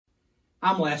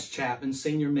I'm Les Chapman,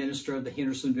 Senior Minister of the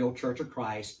Hendersonville Church of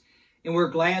Christ, and we're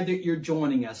glad that you're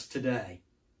joining us today.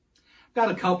 I've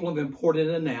got a couple of important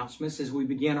announcements as we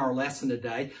begin our lesson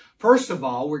today. First of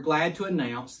all, we're glad to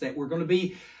announce that we're going to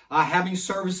be having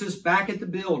services back at the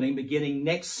building beginning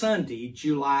next Sunday,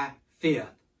 July 5th.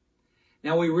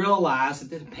 Now, we realize that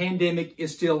the pandemic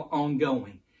is still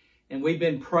ongoing, and we've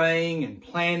been praying and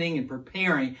planning and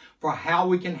preparing for how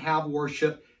we can have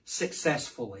worship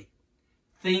successfully.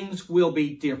 Things will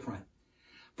be different.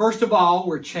 First of all,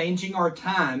 we're changing our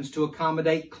times to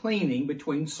accommodate cleaning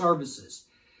between services.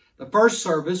 The first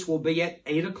service will be at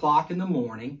 8 o'clock in the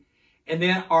morning, and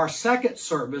then our second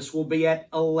service will be at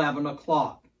 11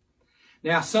 o'clock.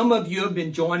 Now, some of you have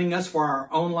been joining us for our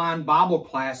online Bible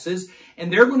classes,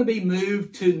 and they're going to be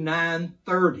moved to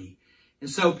 9:30. And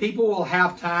so people will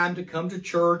have time to come to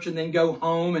church and then go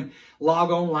home and log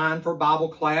online for Bible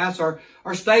class, or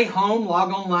stay home,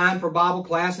 log online for Bible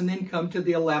class, and then come to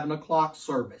the 11 o'clock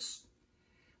service.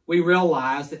 We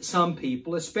realize that some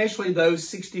people, especially those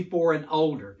 64 and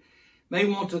older, may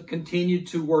want to continue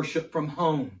to worship from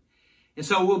home. And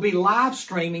so we'll be live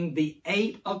streaming the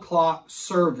 8 o'clock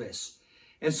service.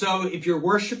 And so if you're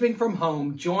worshiping from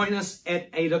home, join us at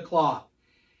 8 o'clock.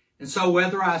 And so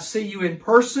whether I see you in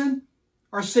person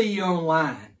or see you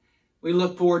online, we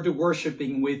look forward to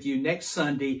worshiping with you next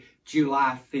Sunday,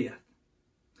 July 5th.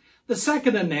 The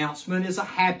second announcement is a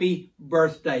happy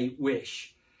birthday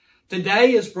wish.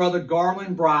 Today is Brother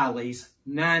Garland Briley's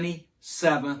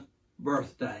 97th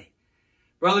birthday.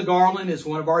 Brother Garland is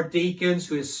one of our deacons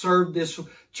who has served this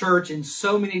church in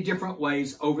so many different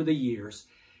ways over the years.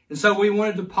 And so we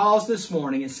wanted to pause this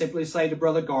morning and simply say to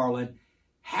Brother Garland,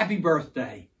 happy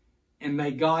birthday, and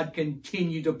may God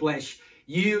continue to bless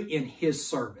you in His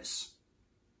service.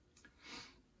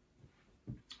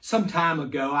 Some time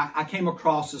ago, I came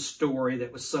across a story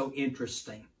that was so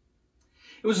interesting.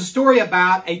 It was a story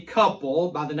about a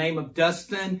couple by the name of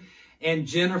Dustin and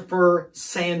Jennifer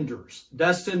Sanders.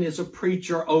 Dustin is a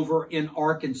preacher over in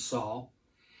Arkansas.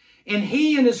 And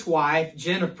he and his wife,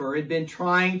 Jennifer, had been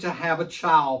trying to have a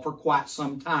child for quite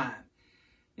some time.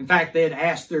 In fact, they had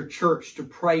asked their church to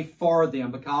pray for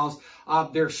them because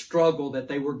of their struggle that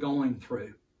they were going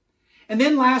through. And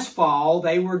then last fall,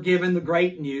 they were given the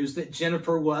great news that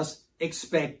Jennifer was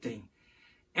expecting.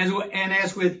 And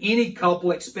as with any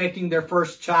couple expecting their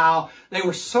first child, they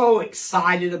were so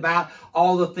excited about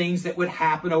all the things that would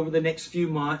happen over the next few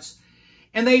months.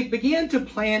 And they began to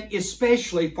plan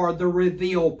especially for the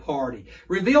reveal party.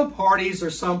 Reveal parties are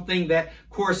something that, of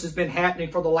course, has been happening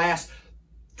for the last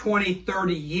 20,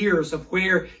 30 years of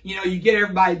where, you get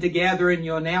everybody together and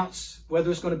you announce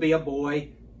whether it's going to be a boy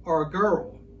or a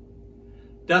girl.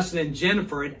 Dustin and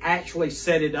Jennifer had actually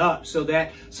set it up so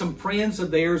that some friends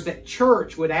of theirs at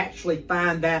church would actually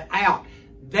find that out.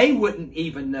 They wouldn't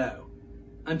even know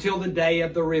until the day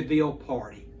of the reveal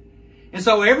party. And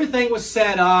so everything was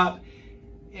set up,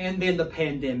 and then the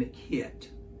pandemic hit.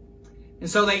 And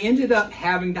so they ended up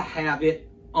having to have it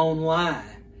online.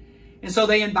 And so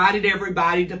they invited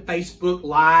everybody to Facebook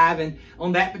Live, and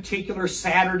on that particular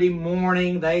Saturday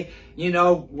morning, they,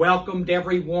 welcomed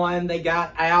everyone. They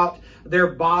got out their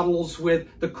bottles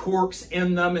with the corks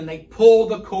in them, and they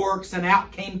pulled the corks, and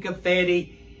out came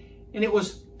confetti, and it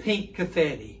was pink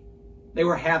confetti. They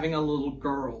were having a little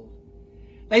girl.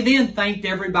 They then thanked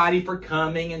everybody for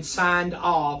coming and signed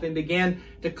off and began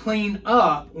to clean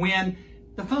up when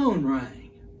the phone rang.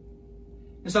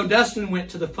 And so Dustin went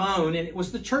to the phone, and it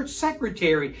was the church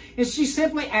secretary. And she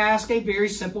simply asked a very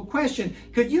simple question.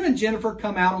 Could you and Jennifer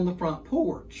come out on the front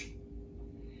porch?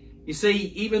 You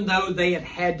see, even though they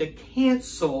had to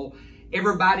cancel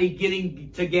everybody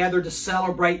getting together to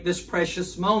celebrate this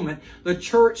precious moment, the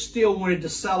church still wanted to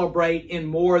celebrate in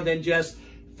more than just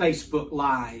Facebook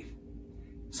Live.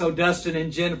 So Dustin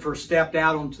and Jennifer stepped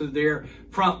out onto their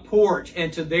front porch,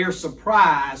 and to their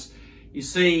surprise, you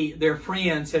see, their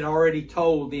friends had already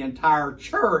told the entire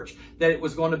church that it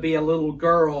was going to be a little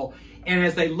girl. And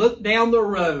as they looked down the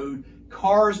road,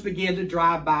 cars began to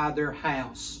drive by their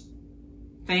house.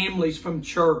 Families from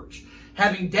church,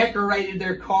 having decorated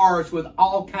their cars with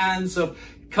all kinds of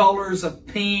colors of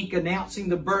pink, announcing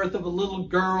the birth of a little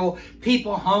girl,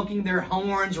 people honking their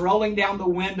horns, rolling down the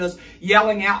windows,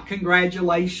 yelling out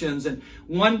congratulations. And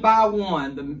one by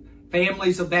one, the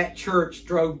families of that church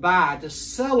drove by to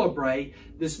celebrate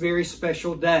this very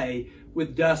special day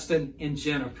with Dustin and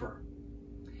Jennifer.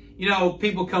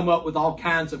 People come up with all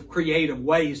kinds of creative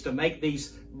ways to make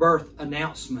these birth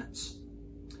announcements.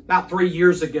 About 3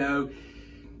 years ago,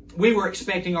 we were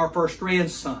expecting our first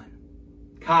grandson.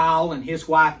 Kyle and his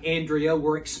wife Andrea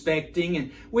were expecting,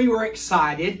 and we were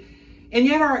excited. And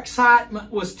yet our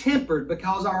excitement was tempered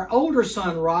because our older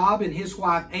son, Rob, and his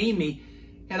wife, Amy,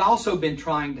 had also been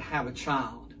trying to have a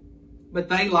child. But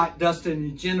they, like Dustin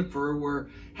and Jennifer, were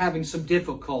having some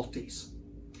difficulties.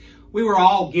 We were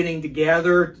all getting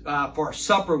together for a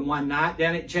supper one night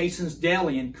down at Jason's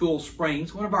Deli in Cool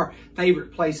Springs, one of our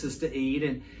favorite places to eat.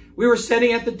 And we were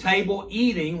sitting at the table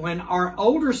eating when our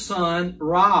older son,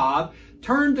 Rob,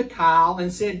 turned to Kyle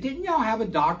and said, "Didn't y'all have a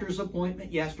doctor's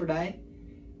appointment yesterday?"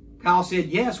 Kyle said,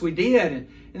 "Yes, we did."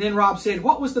 And then Rob said,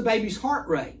 "What was the baby's heart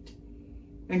rate?"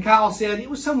 And Kyle said, "It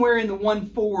was somewhere in the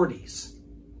 140s.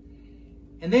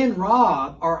 And then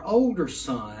Rob, our older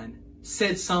son,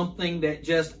 said something that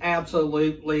just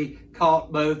absolutely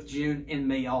caught both June and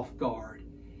me off guard.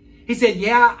 He said,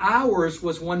 "Yeah, ours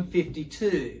was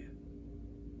 152.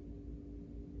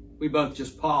 We both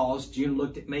just paused. June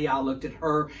looked at me, I looked at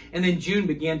her, and then June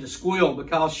began to squeal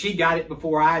because she got it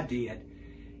before I did.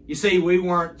 You see, we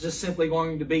weren't just simply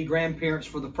going to be grandparents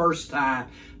for the first time,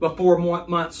 but 4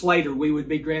 months later we would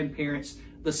be grandparents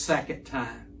the second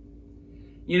time.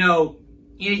 You know,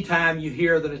 anytime you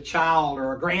hear that a child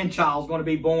or a grandchild is going to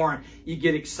be born, you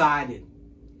get excited.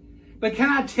 But can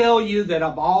I tell you that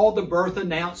of all the birth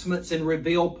announcements and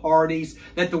reveal parties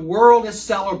that the world has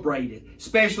celebrated,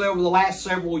 especially over the last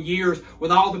several years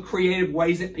with all the creative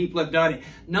ways that people have done it,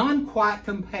 none quite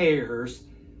compares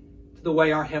to the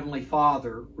way our Heavenly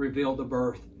Father revealed the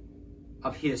birth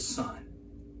of His Son.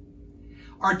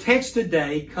 Our text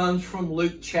today comes from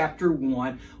Luke chapter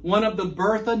 1, one of the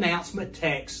birth announcement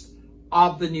texts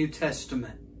of the New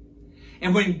Testament.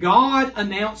 And when God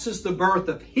announces the birth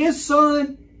of His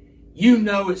Son, you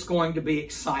know it's going to be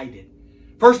excited.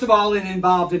 First of all, it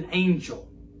involved an angel.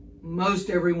 Most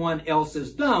everyone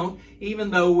else's don't, even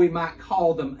though we might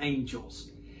call them angels.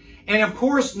 And of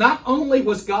course, not only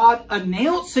was God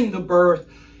announcing the birth,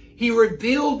 He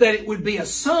revealed that it would be a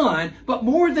son, but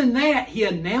more than that, He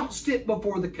announced it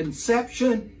before the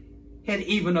conception had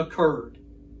even occurred.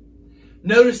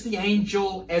 Notice the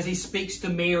angel as he speaks to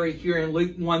Mary here in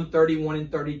Luke 1:31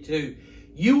 and 32.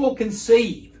 You will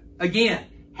conceive. Again,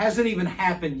 hasn't even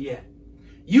happened yet.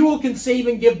 You will conceive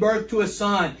and give birth to a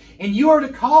son, and you are to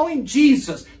call him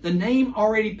Jesus, the name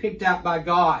already picked out by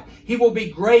God. He will be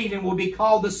great and will be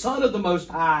called the Son of the Most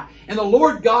High, and the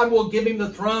Lord God will give him the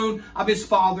throne of his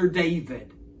father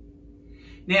David.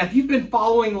 Now, if you've been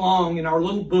following along in our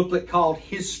little booklet called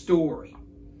His Story,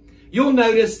 you'll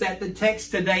notice that the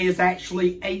text today is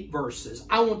actually 8 verses.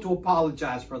 I want to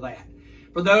apologize for that.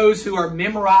 For those who are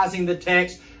memorizing the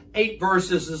text, 8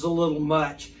 verses is a little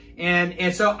much.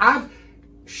 And so I've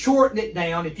shortened it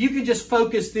down. If you could just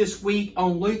focus this week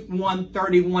on Luke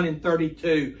 1:31 and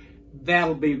 32,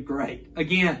 that'll be great.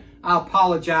 Again, I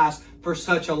apologize for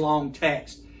such a long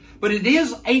text. But it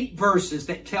is 8 verses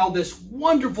that tell this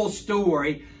wonderful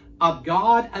story of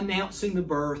God announcing the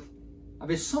birth of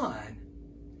His Son.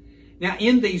 Now,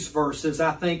 in these verses,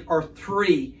 I think, are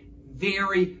 3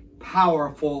 very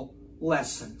powerful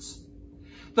lessons.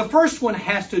 The first one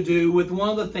has to do with one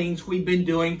of the things we've been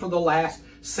doing for the last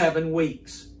 7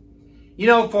 weeks. You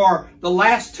know, for the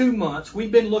last 2 months,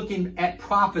 we've been looking at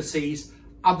prophecies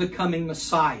of the coming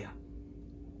Messiah.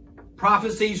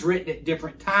 Prophecies written at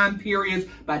different time periods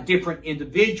by different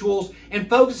individuals and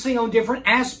focusing on different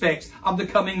aspects of the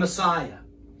coming Messiah.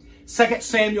 2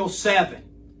 Samuel 7,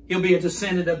 he'll be a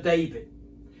descendant of David.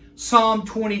 Psalm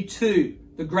 22,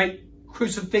 the great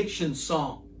crucifixion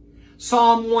song.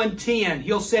 Psalm 110,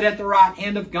 he'll sit at the right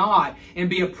hand of God and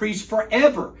be a priest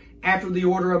forever after the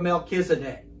order of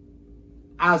Melchizedek.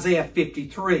 Isaiah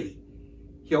 53,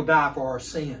 he'll die for our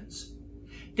sins.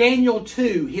 Daniel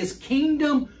 2, his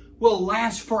kingdom will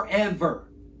last forever.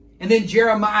 And then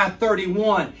Jeremiah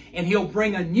 31, and he'll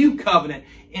bring a new covenant.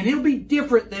 And it'll be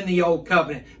different than the old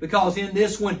covenant because in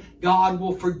this one, God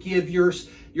will forgive your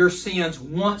sins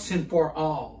once and for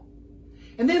all.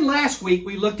 And then last week,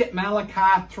 we looked at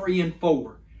Malachi 3 and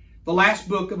 4, the last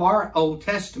book of our Old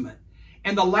Testament.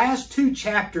 And the last 2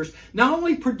 chapters not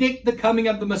only predict the coming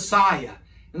of the Messiah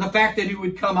and the fact that He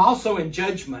would come also in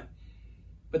judgment,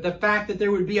 but the fact that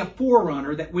there would be a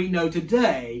forerunner that we know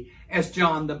today as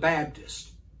John the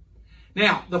Baptist.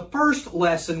 Now, the first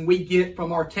lesson we get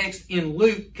from our text in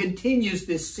Luke continues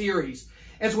this series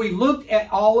as we look at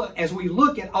all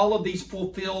of these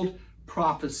fulfilled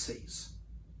prophecies.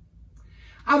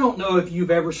 I don't know if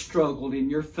you've ever struggled in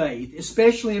your faith,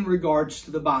 especially in regards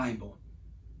to the Bible.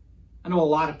 I know a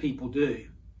lot of people do.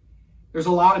 There's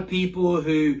a lot of people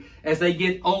who, as they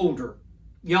get older,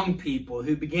 young people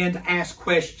who begin to ask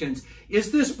questions,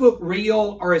 is this book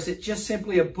real or is it just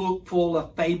simply a book full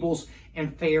of fables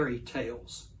and fairy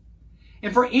tales?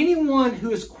 And for anyone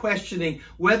who is questioning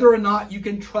whether or not you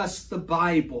can trust the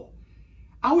Bible,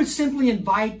 I would simply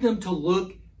invite them to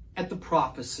look at the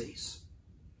prophecies.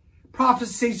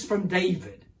 Prophecies from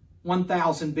David,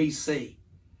 1000 BC.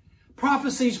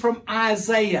 Prophecies from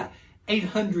Isaiah,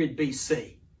 800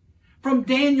 BC. From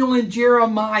Daniel and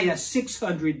Jeremiah,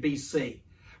 600 BC.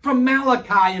 From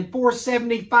Malachi in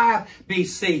 475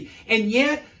 BC. And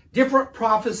yet, different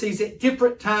prophecies at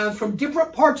different times from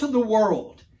different parts of the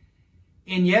world.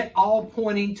 And yet, all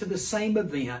pointing to the same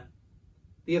event.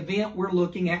 The event we're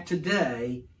looking at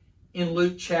today in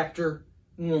Luke chapter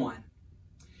 1.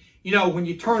 You know, when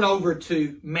you turn over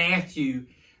to Matthew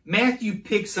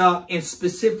picks up and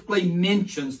specifically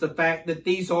mentions the fact that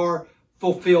these are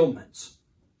fulfillments.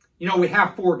 You know, we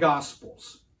have 4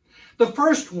 Gospels. The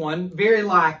first one, very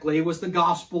likely, was the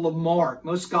Gospel of Mark.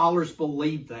 Most scholars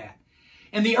believe that.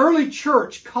 And the early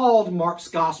church called Mark's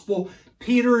Gospel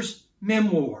Peter's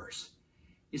Memoirs.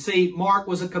 You see, Mark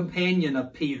was a companion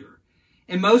of Peter.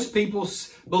 And most people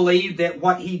believe that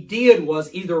what he did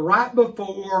was either right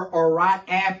before or right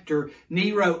after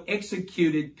Nero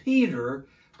executed Peter,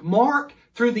 Mark,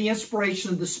 through the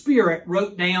inspiration of the Spirit,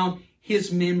 wrote down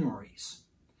his memories.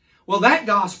 Well, that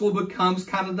gospel becomes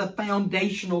kind of the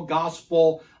foundational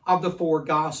gospel of the 4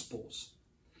 Gospels.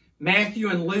 Matthew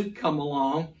and Luke come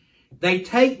along. They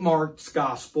take Mark's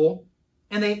gospel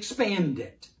and they expand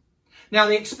it. Now,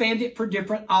 they expand it for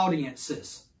different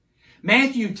audiences.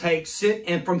 Matthew takes it,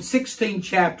 and from 16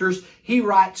 chapters, he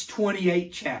writes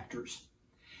 28 chapters.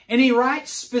 And he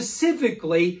writes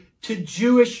specifically to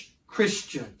Jewish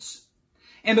Christians.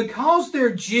 And because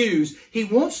they're Jews, he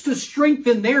wants to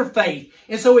strengthen their faith.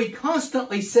 And so he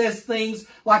constantly says things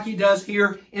like he does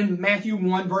here in Matthew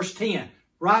 1 verse 10,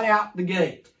 right out the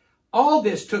gate. All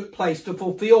this took place to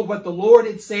fulfill what the Lord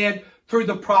had said through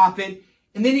the prophet.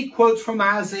 And then he quotes from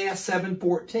Isaiah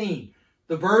 7:14.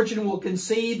 The virgin will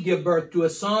conceive, give birth to a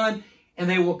son, and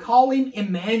they will call him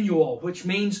Emmanuel, which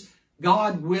means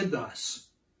God with us.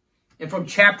 And from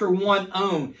chapter 1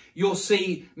 on, you'll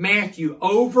see Matthew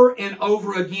over and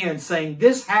over again saying,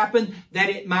 this happened that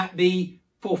it might be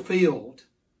fulfilled.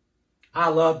 I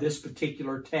love this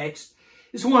particular text.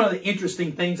 It's one of the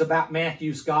interesting things about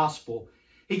Matthew's gospel.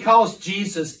 He calls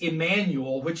Jesus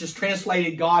Emmanuel, which is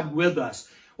translated God with us.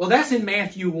 Well, that's in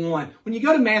Matthew 1. When you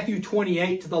go to Matthew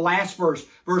 28, to the last verse,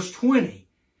 verse 20,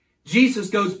 Jesus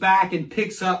goes back and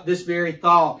picks up this very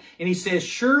thought. And he says,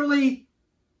 surely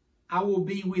I will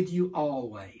be with you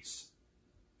always.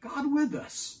 God with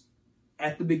us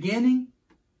at the beginning,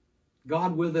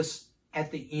 God with us at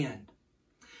the end.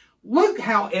 Luke,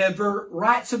 however,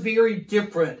 writes a very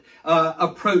different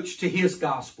approach to his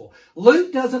gospel.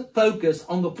 Luke doesn't focus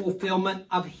on the fulfillment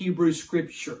of Hebrew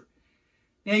Scripture.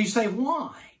 Now you say,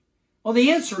 why? Well,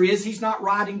 the answer is he's not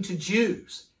writing to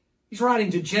Jews. He's writing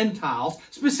to Gentiles,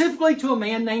 specifically to a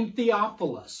man named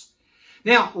Theophilus.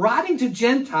 Now, writing to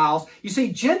Gentiles, you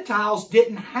see, Gentiles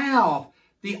didn't have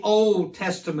the Old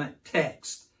Testament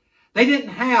text. They didn't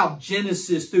have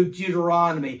Genesis through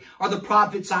Deuteronomy or the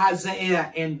prophets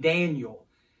Isaiah and Daniel.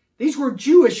 These were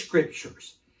Jewish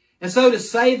scriptures. And so to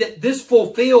say that this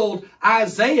fulfilled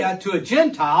Isaiah to a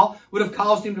Gentile would have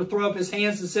caused him to throw up his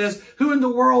hands and says, who in the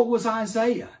world was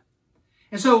Isaiah?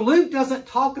 And so Luke doesn't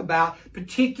talk about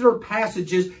particular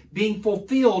passages being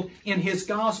fulfilled in his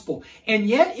gospel. And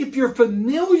yet, if you're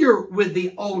familiar with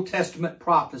the Old Testament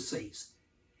prophecies,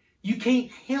 you can't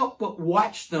help but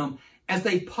watch them as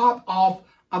they pop off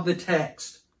of the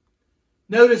text.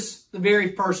 Notice the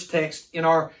very first text in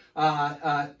our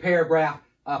paragraph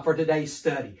for today's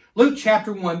study. Luke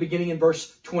chapter 1, beginning in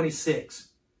verse 26.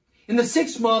 In the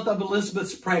 6th month of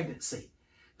Elizabeth's pregnancy,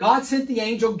 God sent the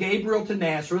angel Gabriel to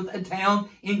Nazareth, a town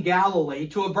in Galilee,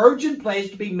 to a virgin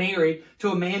pledged to be married to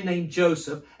a man named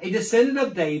Joseph, a descendant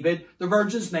of David. The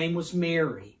virgin's name was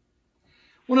Mary.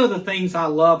 One of the things I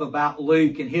love about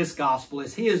Luke and his gospel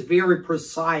is he is very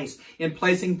precise in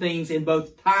placing things in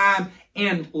both time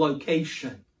and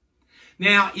location.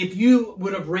 Now, if you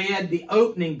would have read the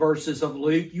opening verses of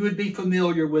Luke, you would be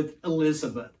familiar with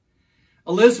Elizabeth.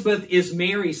 Elizabeth is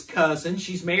Mary's cousin.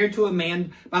 She's married to a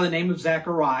man by the name of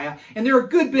Zechariah, and they're a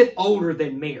good bit older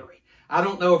than Mary. I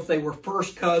don't know if they were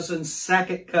first cousins,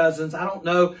 second cousins. I don't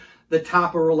know the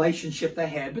type of relationship they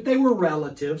had, but they were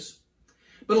relatives.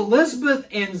 But Elizabeth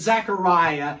and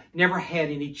Zechariah never had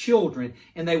any children,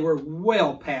 and they were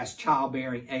well past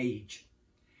childbearing age.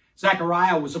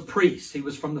 Zechariah was a priest. He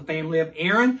was from the family of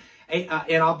Aaron and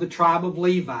of the tribe of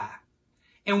Levi.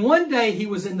 And one day he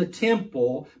was in the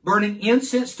temple burning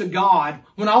incense to God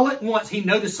when all at once he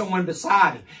noticed someone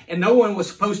beside him. And no one was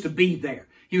supposed to be there.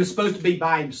 He was supposed to be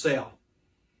by himself.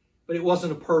 But it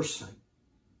wasn't a person.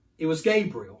 It was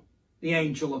Gabriel, the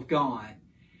angel of God.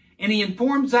 And he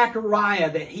informed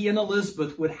Zechariah that he and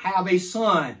Elizabeth would have a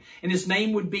son, and his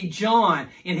name would be John,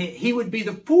 and he would be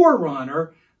the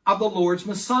forerunner of the Lord's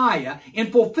Messiah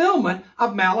in fulfillment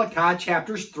of Malachi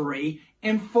chapters 3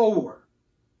 and 4.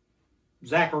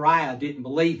 Zechariah didn't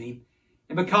believe him,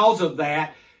 and because of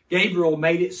that, Gabriel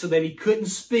made it so that he couldn't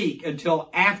speak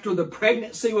until after the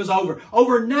pregnancy was over.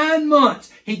 Over 9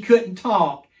 months, he couldn't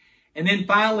talk. And then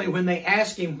finally, when they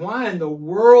asked him, why in the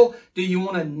world do you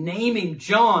want to name him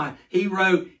John? He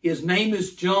wrote, his name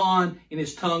is John, and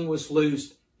his tongue was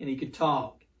loosed, and he could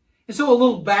talk. And so a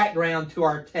little background to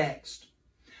our text.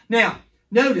 Now,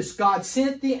 notice God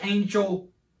sent the angel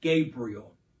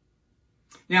Gabriel.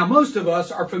 Now, most of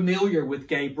us are familiar with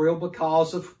Gabriel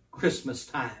because of Christmas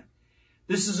time.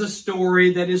 This is a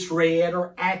story that is read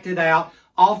or acted out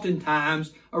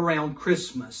oftentimes around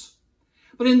Christmas.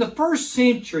 But in the first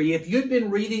century, if you'd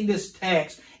been reading this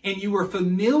text and you were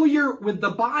familiar with the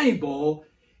Bible,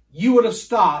 you would have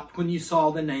stopped when you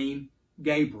saw the name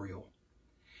Gabriel.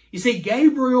 You see,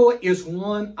 Gabriel is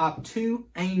one of 2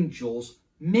 angels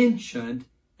mentioned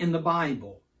in the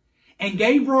Bible. And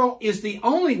Gabriel is the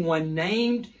only one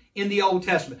named in the Old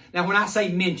Testament. Now, when I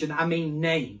say mentioned, I mean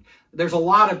named. There's a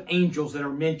lot of angels that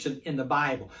are mentioned in the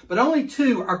Bible, but only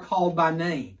 2 are called by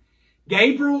name.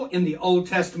 Gabriel in the Old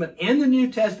Testament and the New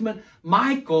Testament,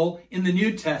 Michael in the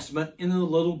New Testament in the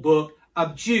little book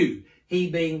of Jude, he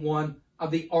being one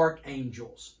of the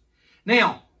archangels.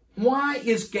 Now, why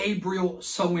is Gabriel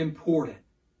so important?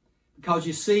 Because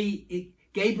you see,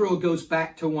 Gabriel goes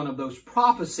back to one of those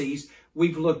prophecies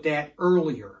we've looked at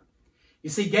earlier. You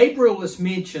see, Gabriel is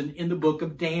mentioned in the book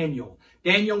of Daniel.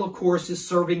 Daniel, of course, is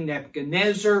serving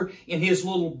Nebuchadnezzar. In his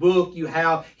little book, you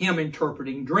have him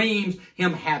interpreting dreams,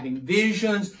 him having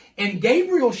visions, and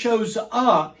Gabriel shows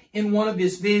up in one of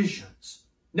his visions.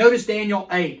 Notice Daniel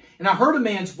 8. And I heard a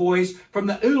man's voice from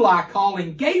the Uli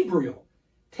calling, Gabriel,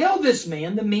 tell this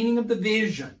man the meaning of the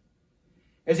vision.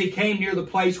 As he came near the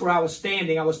place where I was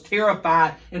standing, I was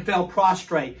terrified and fell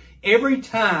prostrate. Every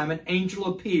time an angel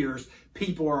appears,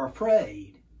 people are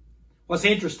afraid. What's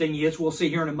interesting is, we'll see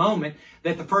here in a moment,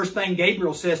 that the first thing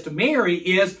Gabriel says to Mary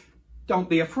is, don't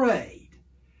be afraid.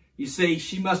 You see,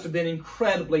 she must have been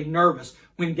incredibly nervous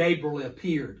when Gabriel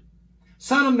appeared.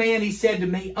 Son of man, he said to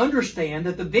me, understand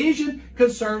that the vision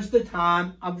concerns the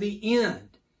time of the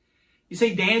end. You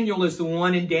see, Daniel is the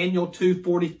one in Daniel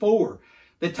 2:44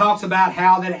 that talks about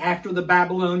how that after the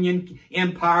Babylonian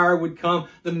Empire would come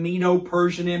the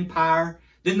Medo-Persian Empire,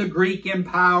 then the Greek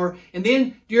Empire, and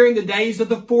then during the days of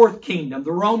the 4th kingdom,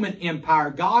 the Roman Empire,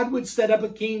 God would set up a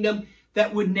kingdom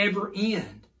that would never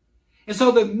end. And so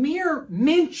the mere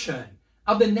mention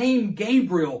of the name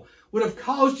Gabriel would have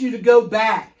caused you to go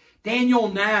back. Daniel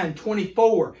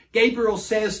 9:24, Gabriel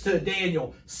says to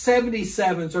Daniel,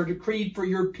 77s are decreed for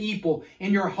your people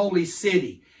in your holy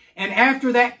city. And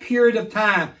after that period of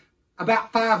time,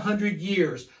 about 500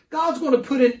 years, God's going to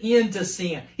put an end to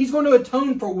sin. He's going to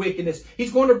atone for wickedness.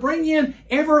 He's going to bring in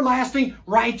everlasting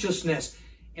righteousness.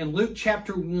 And Luke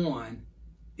chapter 1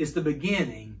 is the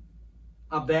beginning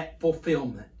of that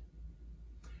fulfillment.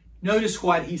 Notice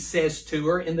what he says to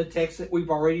her in the text that we've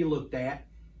already looked at.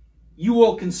 You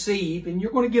will conceive, and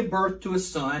you're going to give birth to a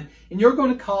son, and you're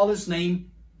going to call his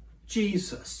name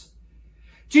Jesus.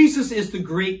 Jesus is the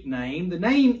Greek name. The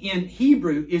name in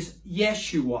Hebrew is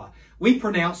Yeshua. We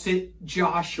pronounce it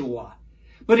Joshua.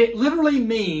 But it literally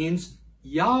means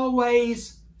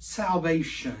Yahweh's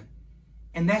salvation.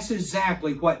 And that's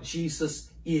exactly what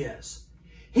Jesus is.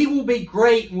 He will be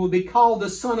great and will be called the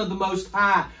Son of the Most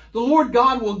High. The Lord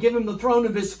God will give him the throne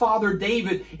of his father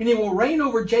David, and he will reign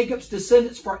over Jacob's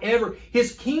descendants forever.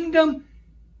 His kingdom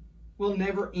will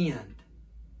never end.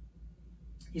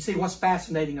 You see, what's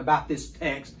fascinating about this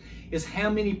text is how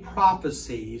many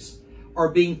prophecies are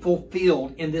being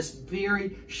fulfilled in this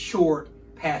very short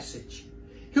passage.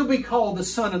 He'll be called the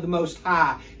Son of the Most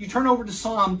High. You turn over to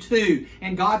Psalm 2,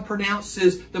 and God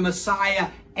pronounces the Messiah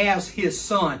as his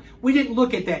son. We didn't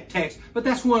look at that text, but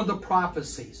that's one of the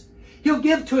prophecies. He'll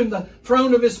give to him the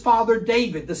throne of his father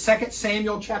David, the 2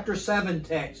 Samuel chapter 7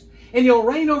 text. And he'll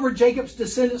reign over Jacob's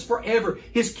descendants forever.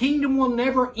 His kingdom will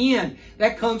never end.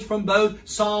 That comes from both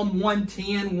Psalm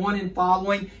 110, 1 and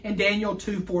following, and Daniel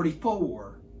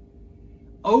 2:44.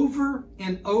 Over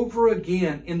and over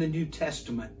again in the New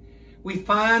Testament, we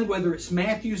find, whether it's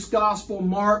Matthew's Gospel,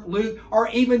 Mark, Luke, or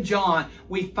even John,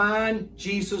 we find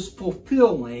Jesus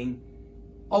fulfilling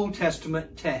Old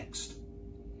Testament text.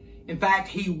 In fact,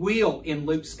 he will, in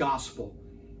Luke's Gospel,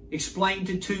 explain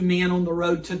to 2 men on the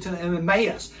road to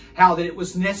Emmaus how that it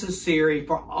was necessary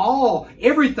for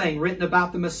everything written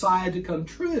about the Messiah to come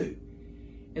true.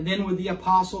 And then with the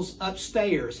apostles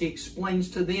upstairs, he explains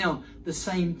to them the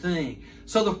same thing.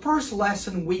 So the first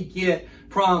lesson we get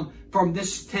from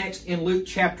this text in Luke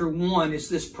chapter 1 is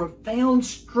this profound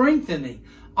strengthening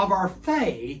of our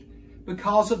faith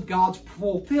because of God's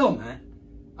fulfillment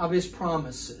of his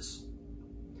promises.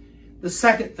 The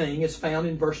second thing is found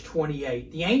in verse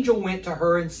 28. The angel went to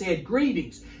her and said,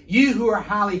 "Greetings, you who are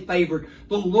highly favored.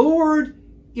 The Lord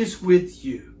is with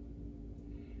you."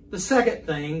 The second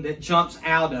thing that jumps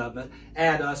out of it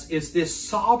at us is this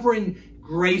sovereign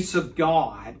grace of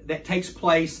God that takes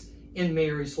place in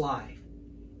Mary's life.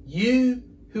 You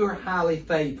who are highly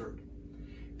favored.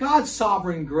 God's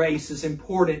sovereign grace is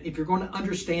important if you're going to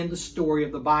understand the story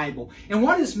of the Bible. And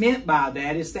what is meant by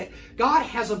that is that God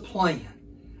has a plan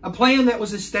that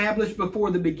was established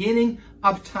before the beginning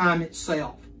of time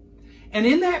itself. And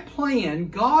in that plan,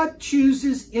 God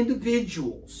chooses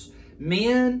individuals,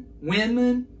 men,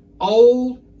 women,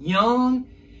 old, young.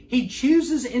 He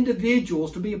chooses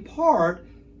individuals to be a part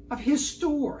of his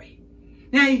story.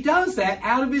 Now, he does that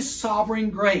out of his sovereign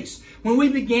grace. When we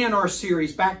began our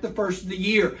series back the first of the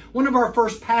year, one of our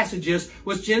first passages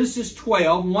was Genesis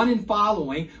 12, 1 and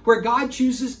following, where God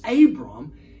chooses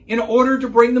Abram in order to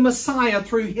bring the Messiah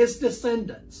through his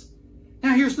descendants.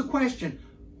 Now, here's the question.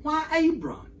 Why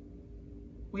Abram?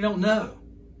 We don't know.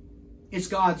 It's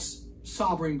God's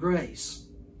sovereign grace.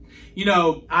 You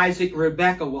know, Isaac and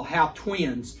Rebekah will have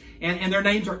twins, and their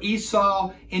names are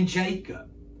Esau and Jacob.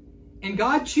 And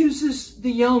God chooses the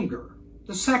younger,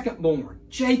 the second-born,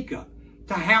 Jacob,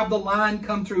 to have the line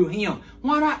come through him.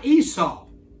 Why not Esau?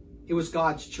 It was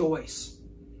God's choice.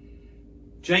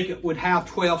 Jacob would have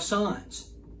 12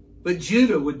 sons, but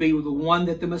Judah would be the one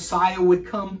that the Messiah would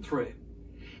come through.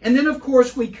 And then, of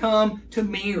course, we come to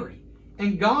Mary.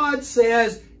 And God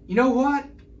says, you know what?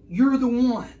 You're the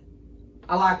one.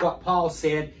 I like what Paul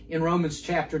said in Romans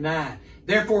chapter 9.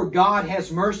 Therefore, God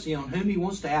has mercy on whom he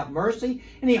wants to have mercy,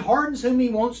 and he hardens whom he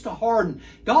wants to harden.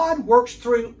 God works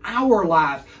through our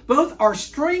lives, both our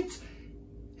strengths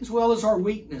as well as our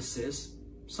weaknesses,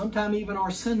 sometimes even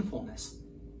our sinfulness,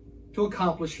 to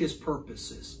accomplish his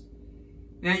purposes.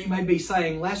 Now, you may be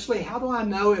saying, Leslie, how do I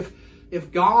know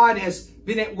if God has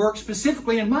been at work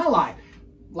specifically in my life?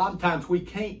 A lot of times we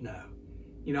can't know.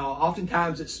 You know,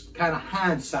 oftentimes it's kind of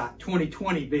hindsight,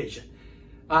 20/20 vision.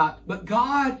 But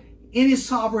God, in his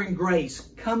sovereign grace,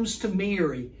 comes to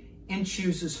Mary and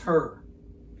chooses her.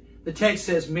 The text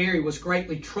says Mary was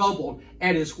greatly troubled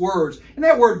at his words. And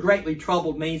that word greatly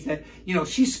troubled means that, you know,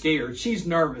 she's scared, she's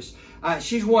nervous.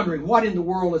 She's wondering what in the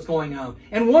world is going on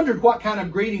and wondered what kind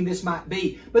of greeting this might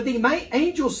be. But the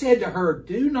angel said to her,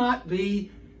 "Do not be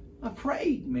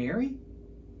afraid, Mary."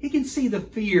 He can see the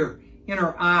fear in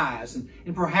her eyes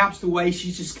and perhaps the way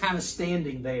she's just kind of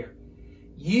standing there.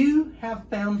 You have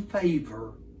found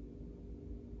favor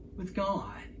with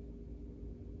God.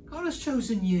 God has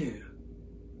chosen you.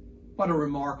 What a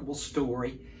remarkable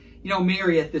story. You know,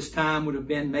 Mary at this time would have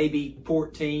been maybe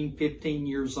 14, 15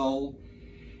 years old.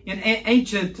 In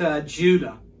ancient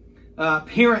Judah,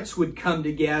 parents would come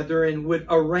together and would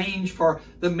arrange for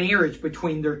the marriage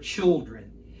between their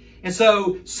children. And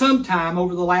so sometime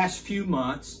over the last few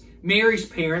months, Mary's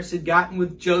parents had gotten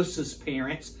with Joseph's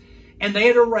parents, and they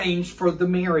had arranged for the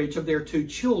marriage of their two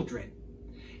children.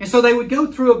 And so they would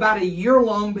go through about a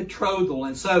year-long betrothal.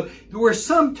 And so there was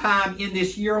some time in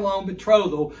this year-long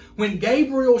betrothal when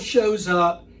Gabriel shows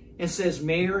up and says,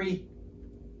 "Mary,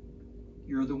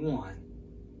 you're the one.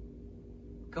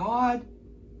 God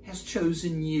has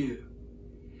chosen you."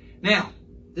 Now,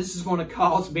 this is going to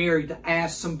cause Mary to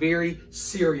ask some very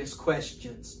serious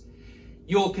questions.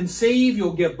 You'll conceive,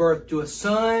 you'll give birth to a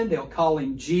son. They'll call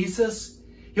him Jesus.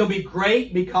 He'll be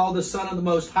great, be called the Son of the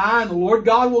Most High, and the Lord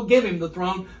God will give him the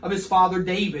throne of his father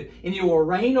David. And he will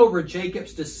reign over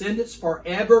Jacob's descendants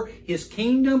forever. His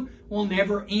kingdom will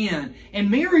never end. And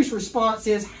Mary's response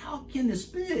is, how can this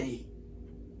be?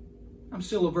 I'm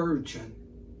still a virgin.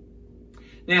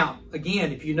 Now,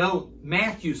 again, if you know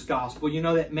Matthew's gospel, you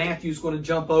know that Matthew's going to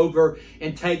jump over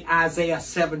and take Isaiah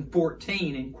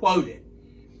 7:14 and quote it.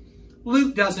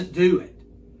 Luke doesn't do it.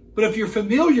 But if you're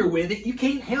familiar with it, you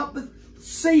can't help but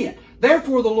see it.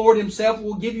 Therefore, the Lord himself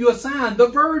will give you a sign. The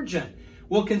virgin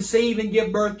will conceive and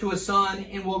give birth to a son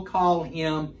and will call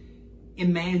him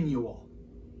Emmanuel.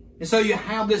 And so you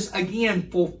have this, again,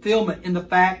 fulfillment in the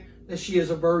fact that she is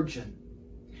a virgin.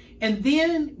 And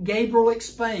then Gabriel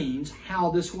explains how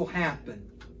this will happen.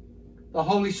 The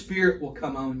Holy Spirit will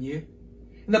come on you,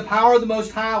 and the power of the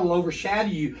Most High will overshadow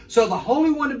you. So the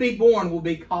Holy One to be born will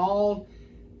be called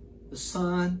the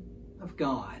Son of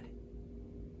God.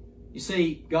 You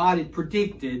see, God had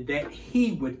predicted that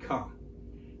he would come.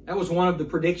 That was one of the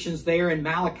predictions there in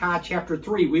Malachi chapter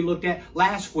 3 we looked at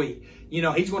last week. You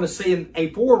know, he's going to send a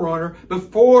forerunner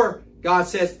before God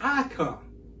says, I come.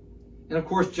 And of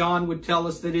course, John would tell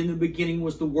us that in the beginning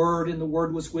was the Word, and the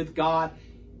Word was with God,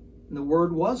 and the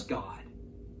Word was God.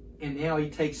 And now he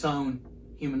takes on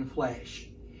human flesh.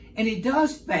 And he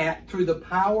does that through the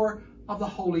power of the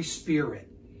Holy Spirit.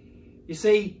 You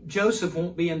see, Joseph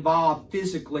won't be involved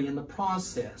physically in the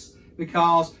process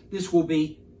because this will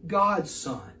be God's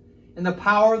son. And the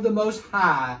power of the Most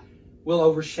High will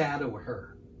overshadow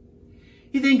her.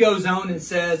 He then goes on and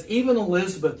says, even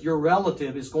Elizabeth, your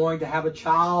relative, is going to have a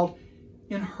child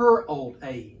in her old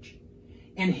age.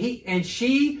 And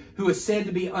she who is said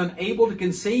to be unable to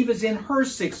conceive is in her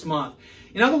 6th month.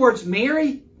 In other words,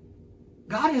 Mary,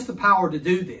 God has the power to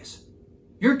do this.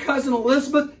 Your cousin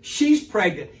Elizabeth, she's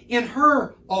pregnant in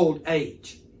her old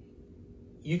age.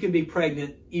 You can be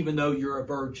pregnant even though you're a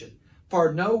virgin,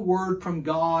 for no word from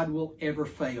God will ever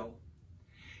fail.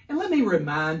 And let me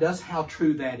remind us how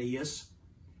true that is.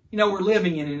 You know, we're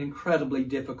living in an incredibly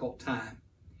difficult time.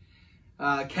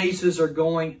 Cases are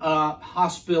going up.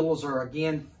 Hospitals are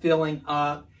again filling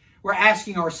up. We're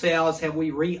asking ourselves, have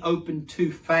we reopened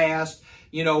too fast?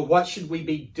 You know, what should we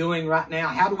be doing right now?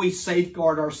 How do we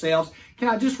safeguard ourselves? Can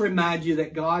I just remind you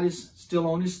that God is still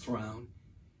on His throne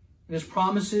and His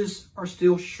promises are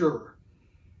still sure.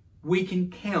 We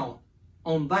can count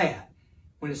on that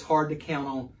when it's hard to count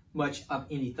on much of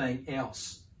anything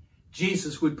else.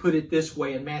 Jesus would put it this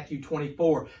way in Matthew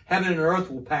 24, heaven and earth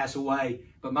will pass away,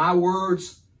 but my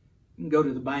words, you can go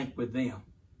to the bank with them.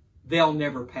 They'll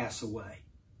never pass away.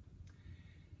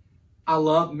 I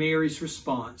love Mary's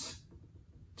response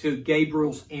to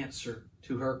Gabriel's answer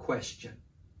to her question.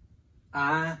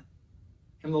 I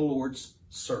am the Lord's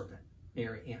servant,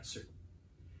 Mary answered.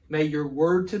 May your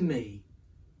word to me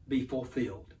be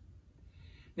fulfilled.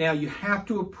 Now you have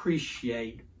to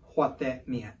appreciate what that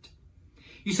meant.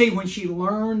 You see, when she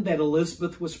learned that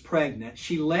Elizabeth was pregnant,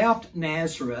 she left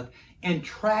Nazareth and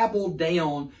traveled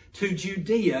down to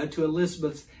Judea to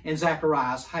Elizabeth and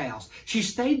Zachariah's house. She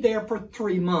stayed there for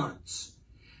 3 months.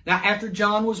 Now, after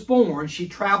John was born, she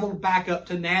traveled back up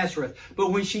to Nazareth.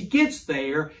 But when she gets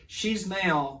there, she's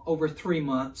now over 4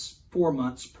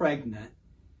 months pregnant.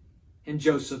 And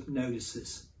Joseph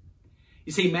notices.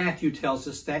 You see, Matthew tells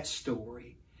us that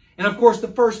story. And of course, the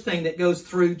first thing that goes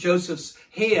through Joseph's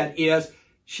head is,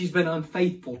 she's been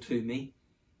unfaithful to me.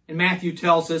 And Matthew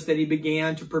tells us that he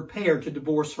began to prepare to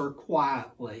divorce her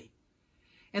quietly.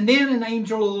 And then an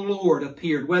angel of the Lord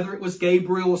appeared. Whether it was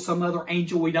Gabriel or some other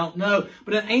angel, we don't know.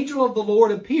 But an angel of the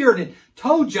Lord appeared and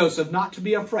told Joseph not to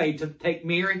be afraid to take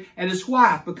Mary as his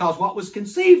wife, because what was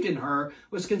conceived in her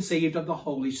was conceived of the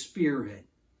Holy Spirit.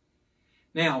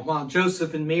 Now, while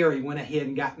Joseph and Mary went ahead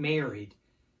and got married,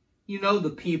 you know the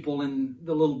people in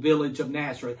the little village of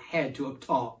Nazareth had to have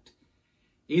talked.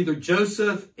 Either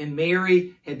Joseph and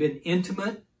Mary had been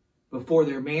intimate before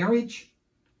their marriage,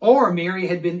 or Mary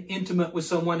had been intimate with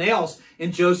someone else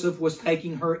and Joseph was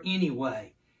taking her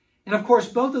anyway. And of course,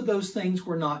 both of those things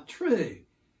were not true.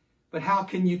 But how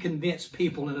can you convince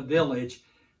people in a village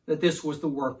that this was the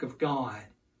work of God?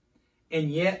 And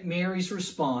yet Mary's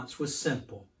response was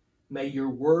simple. May your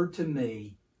word to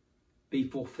me be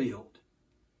fulfilled.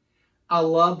 I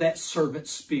love that servant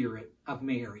spirit of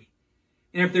Mary.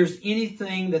 And if there's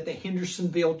anything that the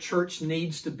Hendersonville church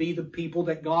needs to be the people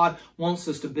that God wants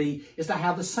us to be, is to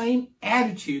have the same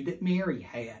attitude that Mary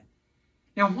had.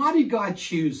 Now, why did God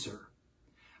choose her?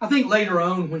 I think later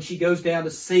on when she goes down to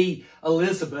see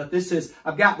Elizabeth,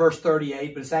 I've got verse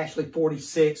 38, but it's actually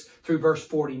 46 through verse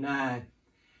 49.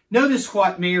 Notice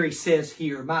what Mary says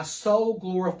here. My soul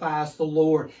glorifies the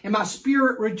Lord, and my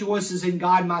spirit rejoices in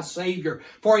God my Savior,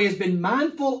 for He has been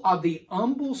mindful of the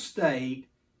humble state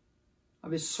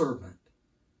of His servant.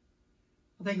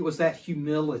 I think it was that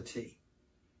humility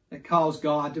that caused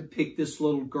God to pick this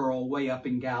little girl way up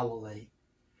in Galilee.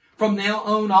 From now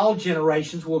on, all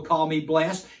generations will call me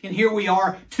blessed. And here we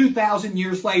are 2,000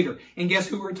 years later. And guess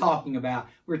who we're talking about?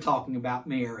 We're talking about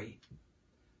Mary.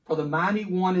 For the Mighty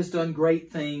One has done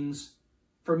great things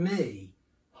for me.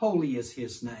 Holy is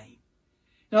His name.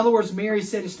 In other words, Mary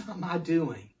said, it's not my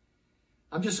doing.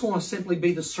 I'm just going to simply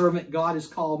be the servant God has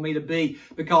called me to be,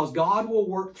 because God will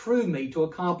work through me to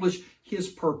accomplish His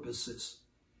purposes.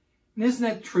 And isn't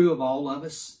that true of all of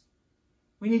us?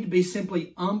 We need to be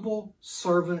simply humble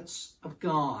servants of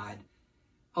God,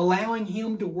 allowing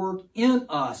Him to work in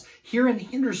us here in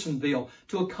Hendersonville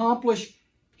to accomplish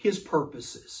His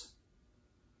purposes.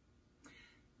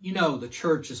 You know, the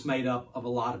church is made up of a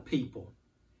lot of people.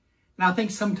 And I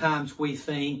think sometimes we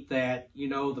think that, you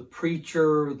know, the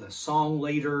preacher, the song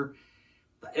leader,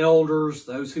 the elders,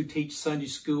 those who teach Sunday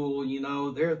school,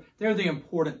 they're the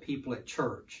important people at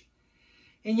church.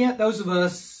 And yet those of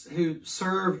us who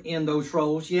serve in those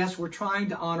roles, yes, we're trying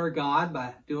to honor God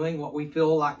by doing what we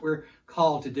feel like we're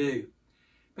called to do.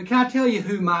 But can I tell you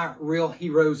who my real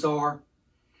heroes are?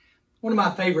 One of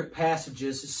my favorite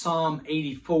passages is Psalm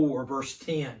 84, verse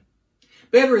 10.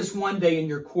 Better is one day in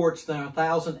your courts than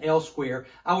 1,000 elsewhere.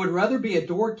 I would rather be a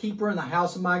doorkeeper in the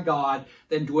house of my God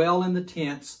than dwell in the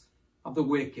tents of the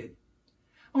wicked.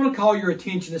 I want to call your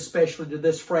attention especially to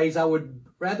this phrase, I would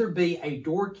rather be a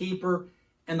doorkeeper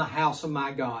in the house of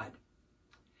my God.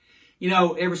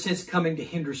 Ever since coming to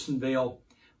Hendersonville,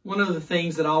 one of the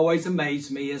things that always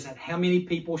amazed me is at how many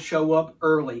people show up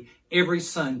early every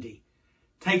Sunday,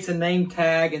 takes a name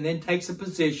tag, and then takes a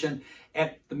position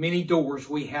at the many doors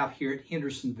we have here at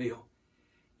Hendersonville.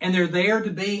 And they're there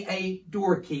to be a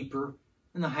doorkeeper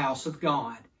in the house of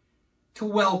God, to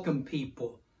welcome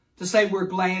people, to say, we're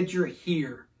glad you're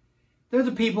here. They're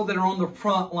the people that are on the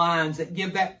front lines that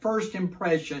give that first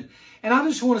impression. And I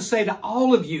just want to say to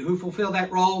all of you who fulfill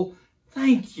that role,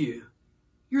 thank you.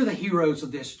 You're the heroes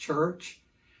of this church.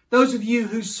 Those of you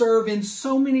who serve in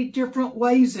so many different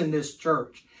ways in this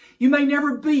church. You may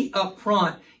never be up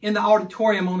front in the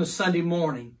auditorium on a Sunday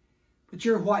morning, but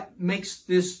you're what makes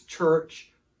this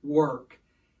church work.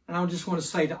 And I just want to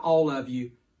say to all of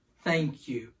you, thank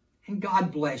you, and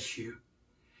God bless you.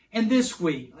 And this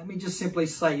week, let me just simply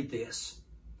say this.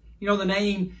 The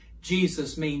name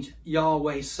Jesus means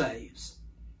Yahweh saves.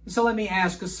 And so let me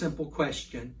ask a simple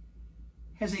question.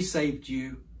 Has He saved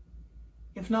you?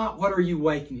 If not, what are you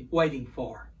waiting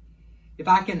for? If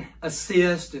I can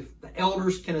assist, if the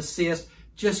elders can assist,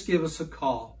 just give us a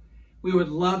call. We would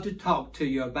love to talk to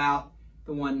you about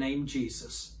the one named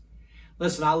Jesus.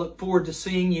 Listen, I look forward to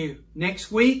seeing you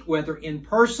next week, whether in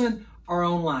person or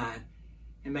online.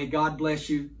 And may God bless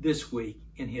you this week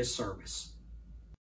in His service.